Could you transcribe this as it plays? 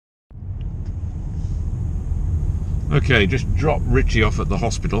Okay, just dropped Richie off at the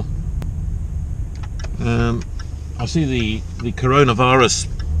hospital. I see the coronavirus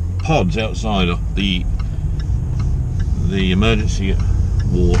pods outside of the emergency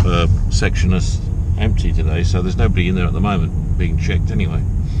ward section is empty today, so there's nobody in there at the moment being checked anyway.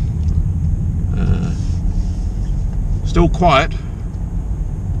 Still quiet.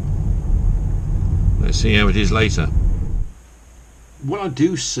 Let's see how it is later. What I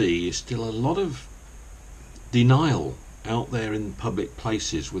do see is still a lot of denial out there in public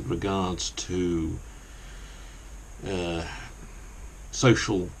places with regards to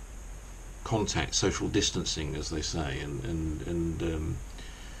social contact, social distancing, as they say, and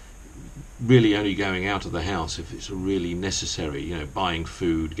really only going out of the house if it's really necessary. You know, buying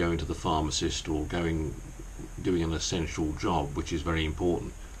food, going to the pharmacist, or doing an essential job, which is very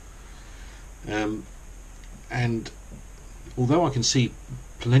important. And although I can see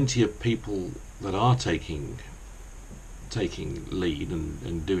plenty of people that are taking lead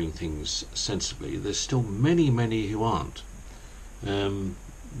and doing things sensibly, there's still many who aren't,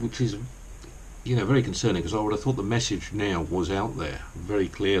 which is, you know, very concerning, because I would have thought the message now was out there very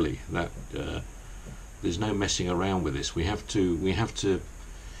clearly that there's no messing around with this. We have to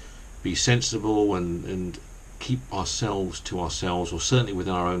be sensible and keep ourselves to ourselves, or certainly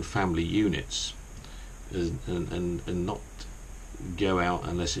within our own family units, and not go out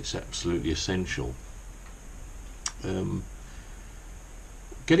unless it's absolutely essential.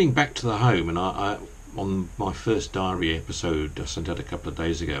 Getting back to the home, and I on my first diary episode I sent out a couple of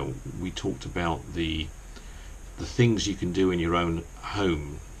days ago, we talked about the things you can do in your own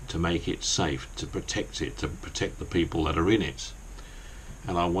home to make it safe, to protect the people that are in it.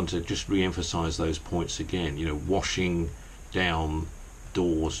 And I want to just re-emphasize those points again. You know, washing down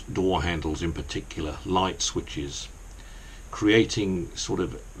doors, door handles in particular, light switches, creating sort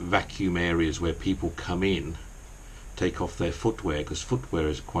of vacuum areas where people come in, take off their footwear, because footwear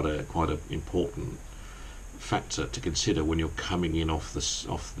is quite a important factor to consider when you're coming in off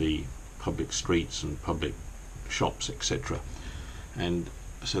the public streets and public shops, etc. And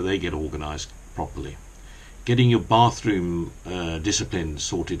so they get organised properly. Getting your bathroom discipline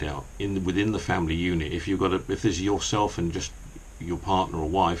sorted out within the family unit. If there's yourself and just your partner or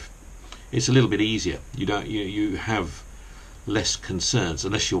wife, it's a little bit easier. You have less concerns,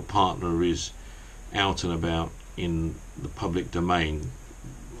 unless your partner is out and about in the public domain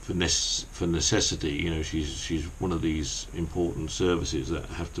for necessity. You know, she's one of these important services that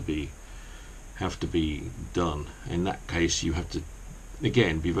have to be done. In that case, you have to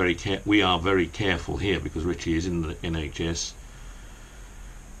again be very we are very careful here, because Richie is in the NHS.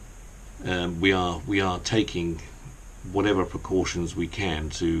 We are taking whatever precautions we can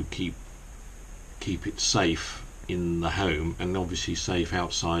to keep it safe in the home, and obviously safe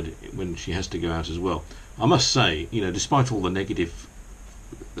outside when she has to go out as well. I must say, you know, despite all the negative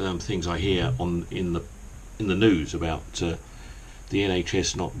things I hear in the news about the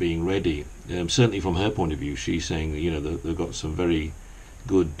NHS not being ready, certainly from her point of view, she's saying that, you know, they've got some very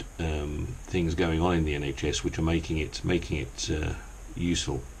good things going on in the NHS which are making it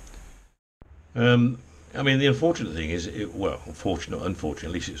useful. I mean, the unfortunate thing is, unfortunately,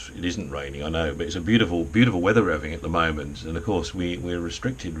 at least it isn't raining, I know, but it's a beautiful weather we're having at the moment, and of course we're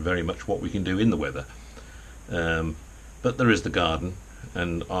restricted very much what we can do in the weather. But there is the garden,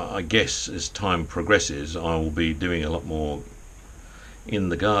 and I guess as time progresses I will be doing a lot more in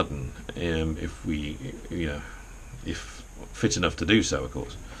the garden, if fit enough to do so, of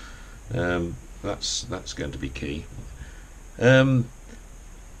course. That's going to be key.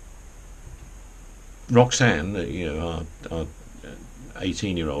 Roxanne, you know, our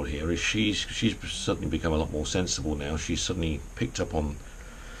 18-year-old here, she's suddenly become a lot more sensible now. She's suddenly picked up on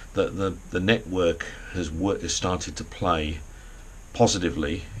the network has started to play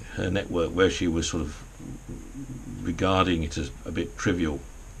positively. Her network, where she was sort of regarding it as a bit trivial,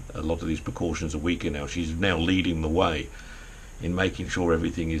 a lot of these precautions are weaker now. She's now leading the way in making sure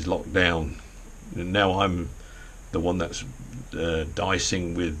everything is locked down. And now I'm the one that's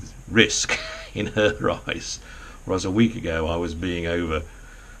dicing with risk in her eyes, whereas a week ago I was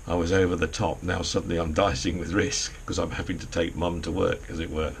over the top. Now suddenly I'm dicing with risk because I'm having to take mum to work, as it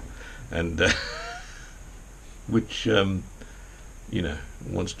were, and which you know,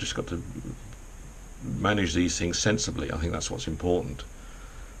 one's just got to manage these things sensibly. I think that's what's important.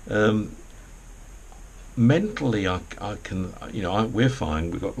 Mentally, I can, you know, we're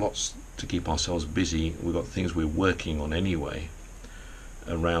fine. We've got lots to keep ourselves busy. We've got things we're working on anyway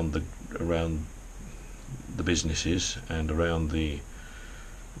around the businesses and around the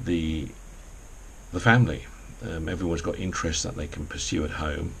family. Everyone's got interests that they can pursue at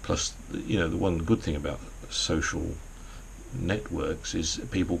home. Plus, you know, the one good thing about social networks is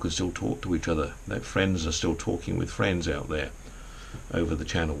people can still talk to each other. Their friends are still talking with friends out there over the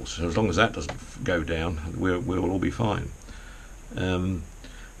channels. So as long as that doesn't go down, we'll all be fine.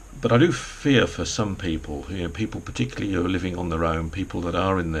 But I do fear for some people, people particularly who are living on their own, people that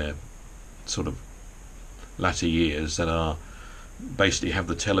are in their sort of latter years, that are basically have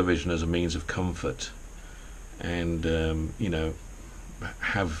the television as a means of comfort, and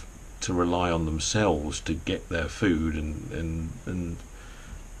have to rely on themselves to get their food, and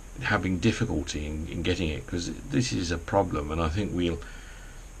having difficulty in getting it, because this is a problem. And I think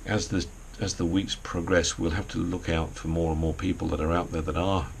as the weeks progress, we'll have to look out for more and more people that are out there that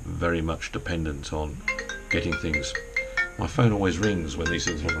are very much dependent on getting things. My phone always rings when these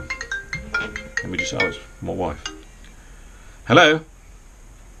things happen. Let me just, it's my wife. Hello?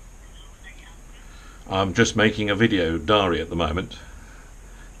 I'm just making a video diary at the moment.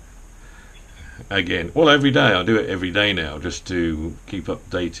 Again, well, every day. I do it every day now, just to keep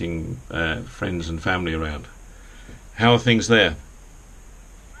updating friends and family around. How are things there?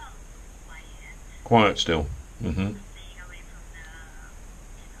 Quiet still.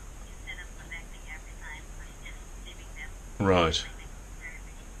 Right.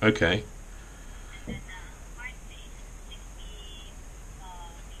 Okay.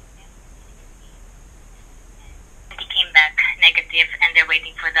 Came back negative, and they're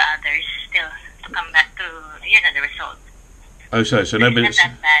waiting for the others still to come back to the result. Oh, so nobody. It's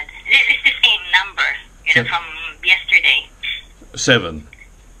not that bad. It's the same number, from yesterday. 7.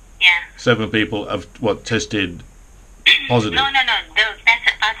 Yeah. 7 people have tested positive. No. That's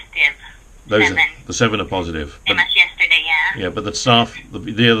positive. Those 7. The 7 are positive. Same as yesterday, yeah. Yeah, but the staff,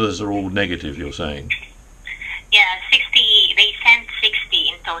 the others are all negative. You're saying? Yeah, 60. They sent 60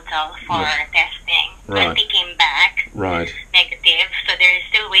 in total for testing. Right. 20 came back. Right. Negative. So they're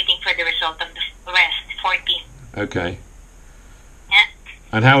still waiting for the result of the rest. 40. Okay. Yeah.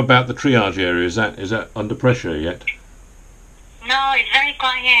 And how about the triage area? Is that under pressure yet? No, it's very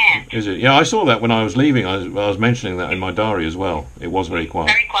quiet. Is it? Yeah, I saw that when I was leaving. I was mentioning that in my diary as well. It was very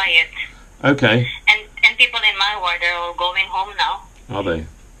quiet. Very quiet. Okay. And people in my ward are all going home now. Are they?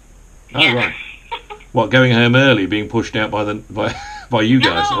 Oh, Yeah. right. What, going home early, being pushed out by you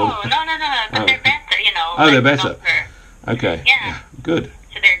guys? No. But Oh. they're better, Oh, they're better. Longer. Okay. Yeah. Good.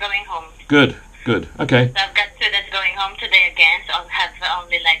 So they're going home. Good. Okay. So I've got 2 that's going home today again. So I'll have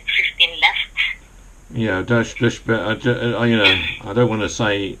only like 15 left. Yeah, I don't want to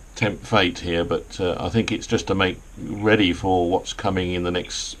say tempt fate here, but I think it's just to make ready for what's coming in the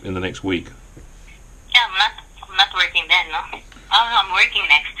next week. Yeah, I'm not working then, no. Oh, I'm working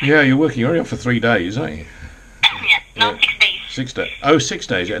next. Yeah, you're working. You're only off for 3 days, aren't you? Yeah. No, 6 days. 6 days. Oh, 6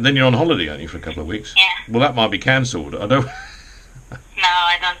 days. And then you're on holiday, aren't you, for a couple of weeks? Yeah. Well, that might be cancelled. I don't. No,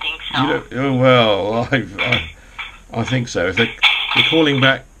 I don't think so. You don't, oh, well, I think so. If they're calling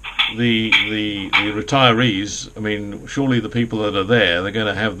back the retirees, I mean, surely the people that are there, they're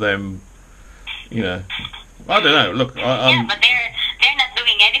going to have them. I don't know. Look, yeah, but they're not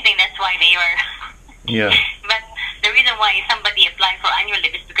doing anything. That's why they are. Yeah. But the reason why somebody applied for annual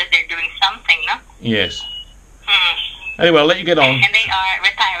leave is because they're doing something, no? Yes. Anyway, I'll let you get on. And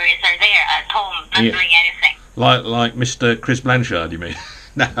retirees are there at home, not doing anything. Like Mr. Chris Blanchard, you mean?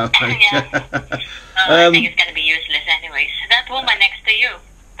 No. Yeah. I think it's going to be useless anyways. That woman next to you,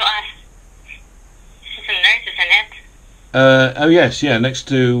 to us, she's a nurse, isn't it? Oh yes, yeah, next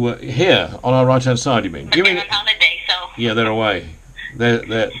to here on our right-hand side. You mean? But they're on holiday, so. Yeah, they're away.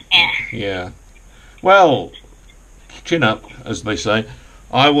 They're. Yeah. Yeah. Well, chin up, as they say.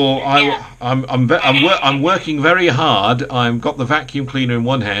 I'm working very hard. I've got the vacuum cleaner in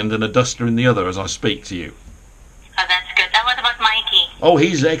one hand and a duster in the other as I speak to you. Oh, that's good. And what about Mikey? Oh,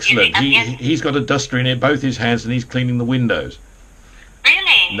 he's excellent. He's got a duster in both his hands and he's cleaning the windows.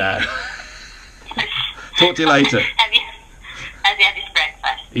 Really? No. Talk to you later. Has he had his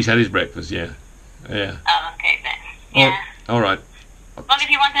breakfast? He's had his breakfast, yeah. Yeah. Oh, okay then. Yeah. Oh, all right. Well, if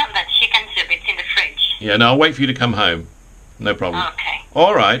you want to have that chicken soup, it's in the fridge. Yeah, no, I'll wait for you to come home. No problem. Okay.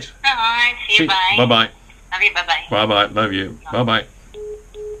 All right. All right. See you. Bye. Bye-bye. Love you. Bye-bye. Bye-bye. Love you. Bye-bye.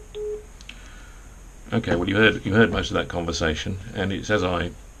 Okay, well, you heard most of that conversation, and it's as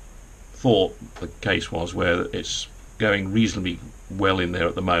I thought the case was, where it's going reasonably well in there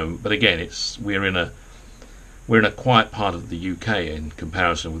at the moment. But again, we're in a quiet part of the UK in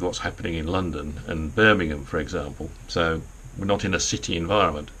comparison with what's happening in London and Birmingham, for example. So we're not in a city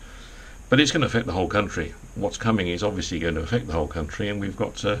environment, but it's going to affect the whole country. What's coming is obviously going to affect the whole country, and we've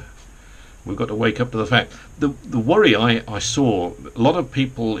got to wake up to the fact. The worry I saw, a lot of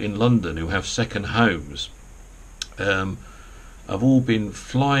people in London who have second homes are have all been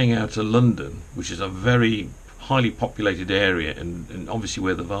flying out of London, which is a very highly populated area, and obviously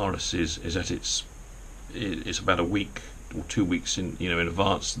where the virus is at it's about a week or 2 weeks in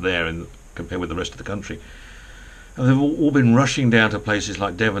advance there, and compared with the rest of the country. And they've all been rushing down to places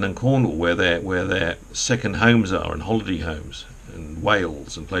like Devon and Cornwall, where their second homes are, and holiday homes, and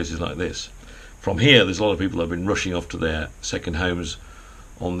Wales and places like this. From here, there's a lot of people that have been rushing off to their second homes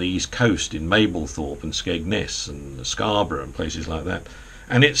on the east coast in Mablethorpe and Skegness and Scarborough and places like that.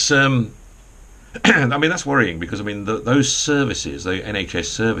 And it's I mean, that's worrying, because I mean those services, the NHS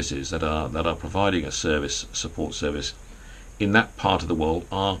services that are providing a support service in that part of the world,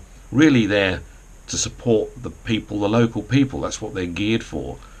 are really there to support the people, the local people. That's what they're geared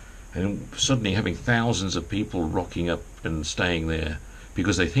for. And suddenly having thousands of people rocking up and staying there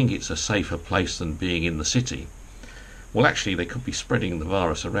because they think it's a safer place than being in the city, well, actually they could be spreading the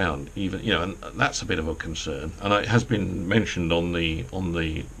virus around, even, and that's a bit of a concern. And it has been mentioned on the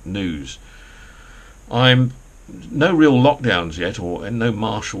news. No real lockdowns yet, and no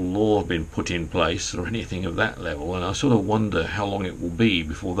martial law have been put in place or anything of that level, and I sort of wonder how long it will be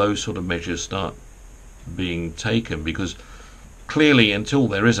before those sort of measures start being taken, because clearly until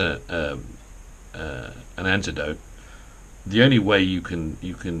there is an antidote, the only way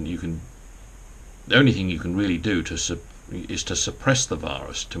the only thing you can really do is to suppress the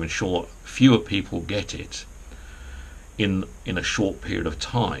virus, to ensure fewer people get it in a short period of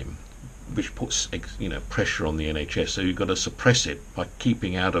time, which puts pressure on the NHS. So you've got to suppress it by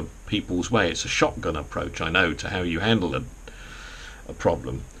keeping out of people's way. It's a shotgun approach, I know, to how you handle a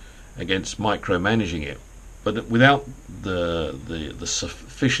problem against micromanaging it, but without the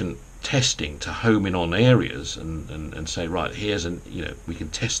sufficient testing to home in on areas and say, right, here's we can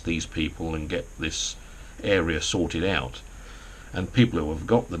test these people and get this area sorted out. And people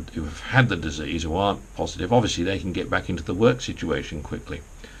who have had the disease, who aren't positive, obviously they can get back into the work situation quickly.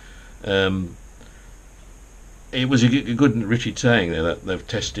 It was a good Richard saying there that they've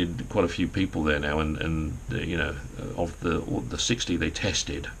tested quite a few people there now, and of the 60 they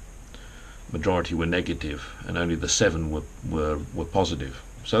tested, majority were negative, and only the 7 were positive.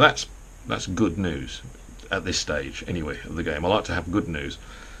 So that's good news at this stage, anyway, of the game. I like to have good news.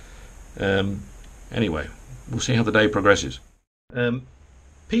 Anyway, we'll see how the day progresses.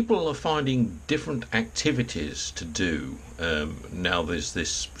 People are finding different activities to do. Now there's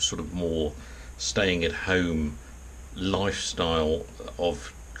this sort of more staying at home lifestyle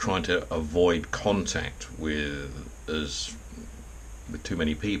of trying to avoid contact with too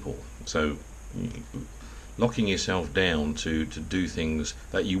many people. So locking yourself down to do things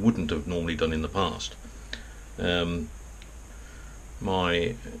that you wouldn't have normally done in the past.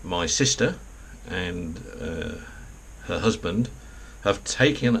 My sister and her husband have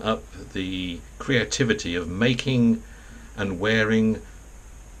taken up the creativity of making and wearing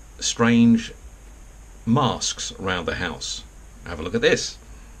strange masks around the house. Have a look at this.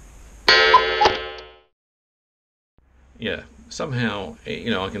 Yeah, somehow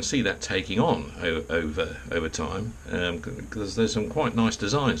I can see that taking on over time, because there's some quite nice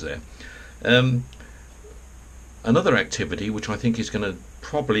designs there. Another activity which I think is going to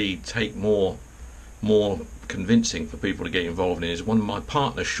probably take more convincing for people to get involved in is one of my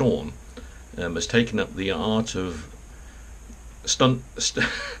partner, Sean, has taken up the art of stunt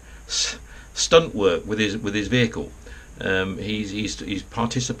work with his vehicle. He's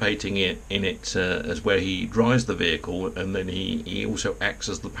participating in it as where he drives the vehicle, and then he also acts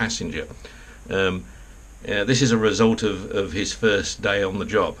as the passenger. This is a result of his first day on the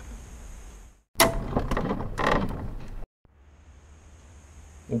job.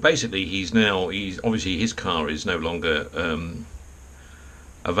 Well, basically, he's obviously his car is no longer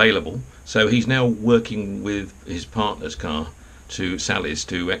available, so he's now working with his partner's car, Sally's,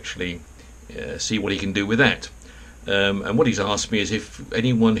 to actually see what he can do with that. And what he's asked me is if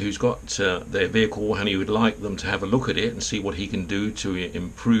anyone who's got their vehicle, and he would like them to have a look at it and see what he can do to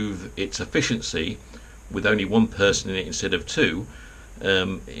improve its efficiency with only one person in it instead of 2.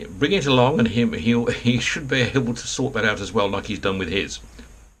 Bring it along, and he should be able to sort that out as well, like he's done with his.